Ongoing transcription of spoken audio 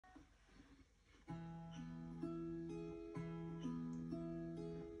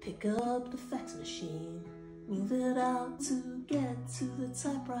Pick up the fax machine, move it out to get to the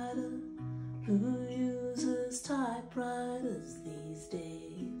typewriter. Who uses typewriters these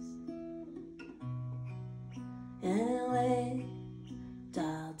days? Anyway,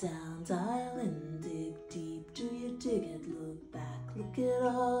 dial down, dial in, dig deep, do you dig it? Look back, look it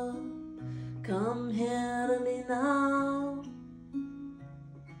up, come here to me now.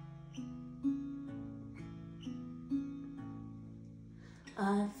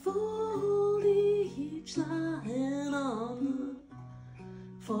 I fold each line on the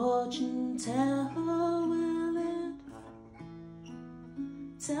fortune teller, will it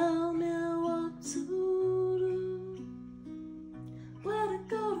tell me what to do, where to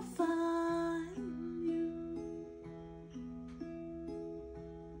go to find you?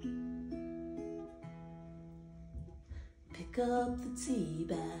 Pick up the tea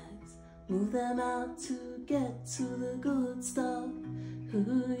bags, move them out to get to the good stuff.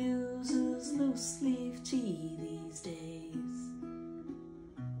 Who uses loose leaf tea these days?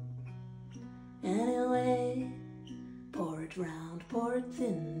 Anyway, pour it round, pour it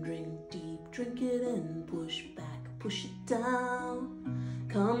thin, drink deep, drink it in, push back, push it down,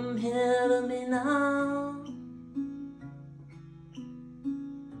 come here to me now.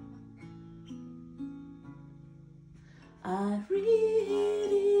 I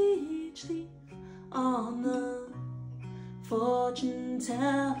read each leaf on the fortune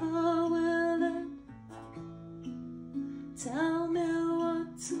teller, will it tell me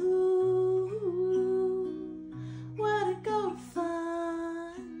what to do, where to go to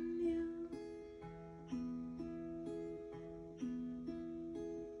find you?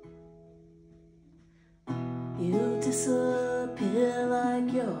 You disappear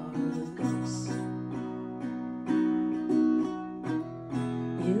like you're a ghost.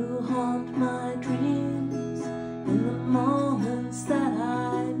 You haunt my dreams in the moments that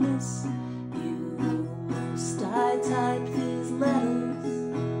I miss you most. I type these letters,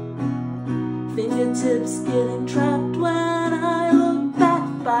 fingertips getting trapped when I look back,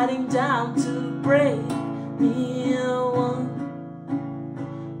 biting down to break me one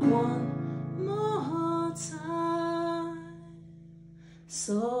more time.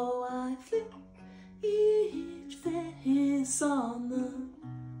 So I flip each face on the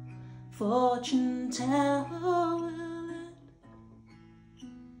fortune teller, will it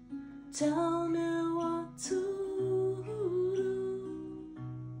tell me